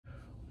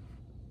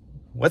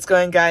What's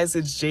going, guys?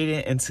 It's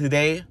Jaden, and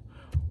today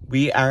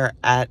we are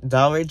at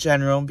Dollar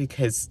General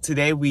because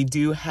today we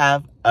do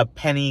have a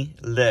penny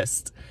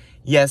list.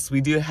 Yes, we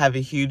do have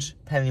a huge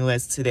penny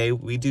list today.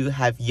 We do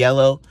have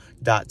yellow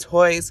dot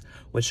toys,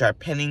 which are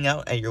penning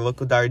out at your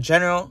local Dollar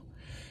General.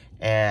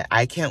 And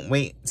I can't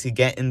wait to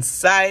get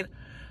inside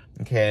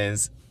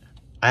because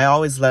I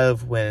always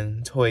love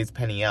when toys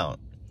penny out.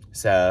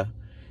 So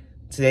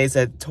today's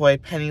a toy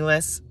penny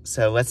list.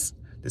 So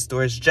the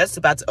store is just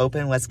about to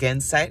open. Let's get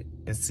inside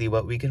and see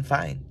what we can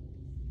find.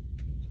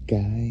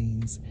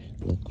 Guys,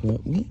 look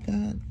what we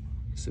got.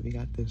 So we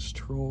got this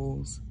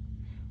Trolls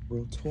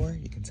World Tour.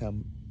 You can tell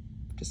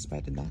just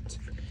by the knot.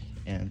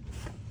 And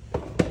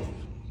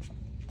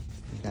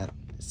we got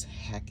this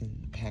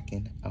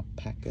Packin'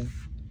 Alpaca.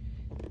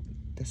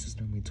 This is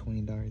normally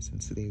 $20,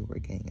 and today we're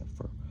getting it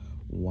for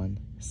 1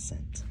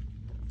 cent.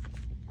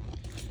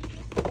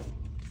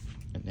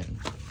 And then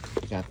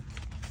we got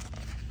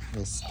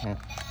this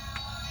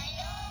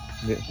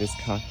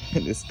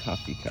this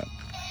coffee cup.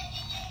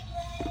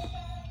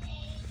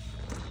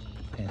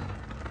 And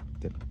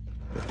the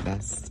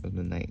best of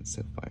the night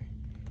so far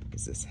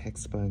is this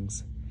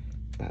Hexbugs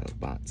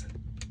BattleBot,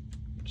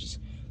 which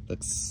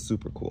looks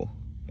super cool.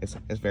 It's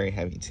very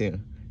heavy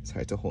too. It's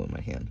hard to hold in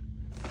my hand,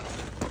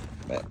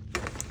 but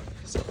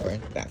so far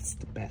that's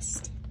the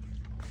best.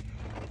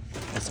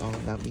 That's all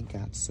that we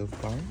got so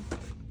far,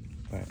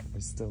 but we're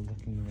still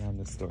looking around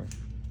the store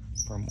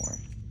for more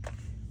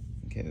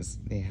because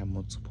they have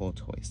multiple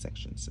toy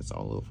sections. It's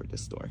all over the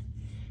store.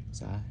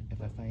 So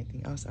if I find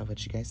anything else, I'll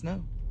let you guys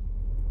know.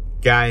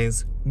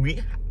 Guys,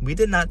 we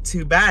did not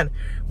too bad.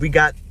 We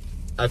got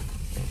a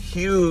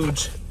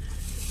huge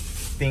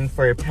thing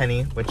for a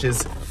penny, which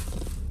is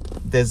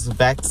this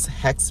Vex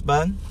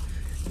Hexbug.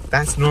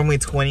 That's normally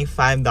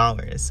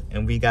 $25,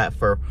 and we got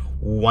for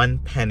 1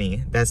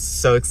 penny. That's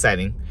so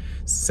exciting.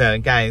 So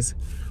guys,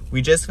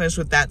 we just finished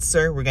with that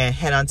store. We're gonna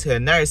head on to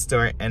another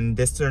store, and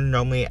this store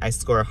normally I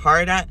score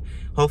hard at.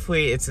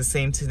 Hopefully it's the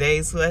same for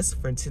today's list.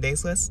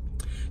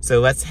 So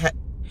let's head.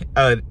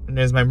 Oh,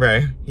 there's my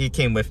brother. He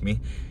came with me.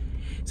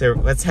 So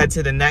let's head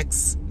to the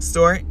next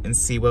store and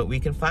see what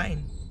we can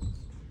find.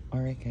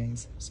 Alright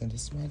guys, so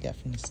this is what I got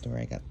from the store.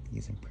 I got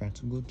these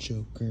Impractical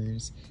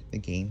Jokers. The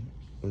game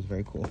was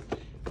very cool.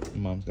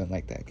 Mom's gonna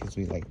like that because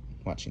we like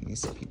watching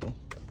these people.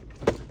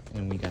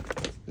 And we got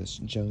this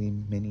Jelly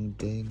Mini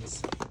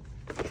Digs.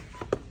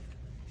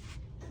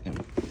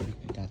 And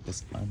we got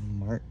this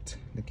unmarked,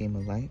 the Game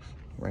of Life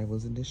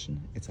Rivals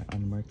Edition. It's an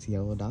unmarked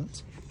yellow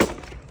dot.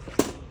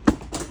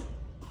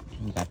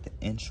 We got the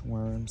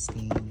Inchworm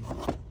scheme.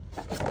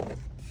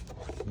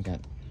 We got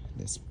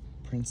this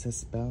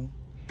Princess Bella.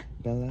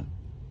 And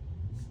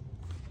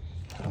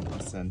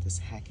also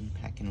this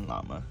Packin'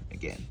 Llama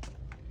again.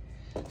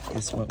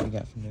 This is what we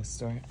got from this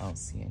store. I don't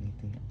see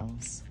anything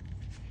else.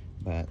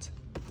 But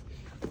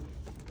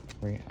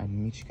I'm gonna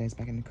meet you guys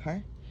back in the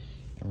car,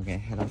 and we're gonna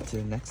head off to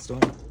the next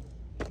store.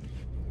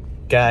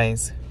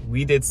 Guys,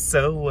 we did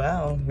so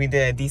well. We got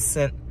a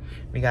decent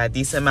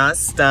amount of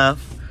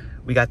stuff.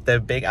 We got the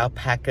big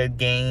alpaca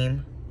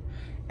game,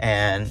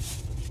 and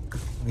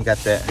we got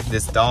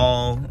this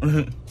doll,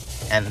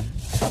 and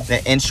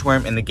the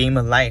Inchworm, and the Game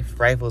of Life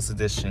Rivals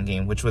Edition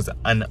game, which was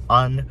an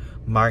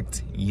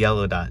unmarked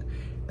yellow dot.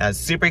 That's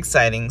super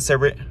exciting. So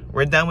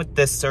we're done with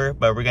this store,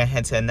 but we're gonna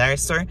head to another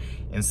store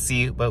and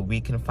see what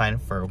we can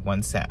find for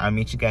 1 cent. I'll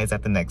meet you guys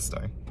at the next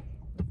store.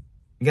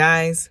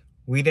 Guys,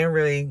 we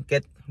didn't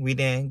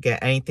get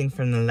anything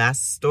from the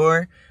last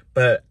store,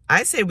 but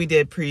I say we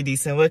did pretty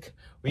decent. Look,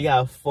 we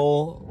got a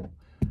full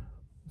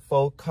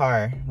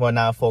car. Well,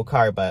 not a full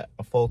car, but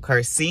a full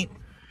car seat.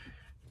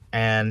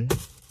 And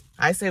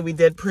I say we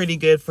did pretty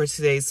good for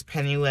today's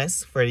penny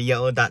list for the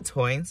yellow dot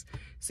toys.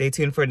 Stay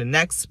tuned for the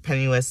next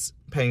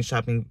penny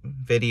shopping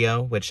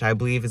video, which I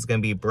believe is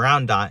going to be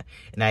brown dot.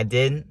 And I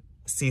did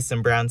see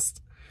some brown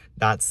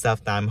dot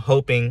stuff that I'm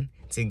hoping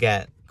to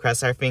get.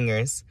 Cross our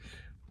fingers.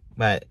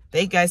 But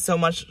thank you guys so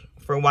much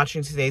for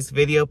watching today's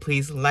video.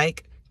 Please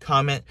like,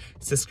 comment,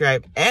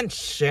 subscribe, and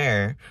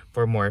share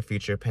for more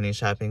future penny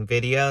shopping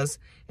videos.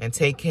 And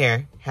take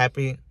care.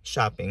 Happy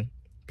shopping.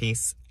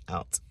 Peace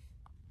out.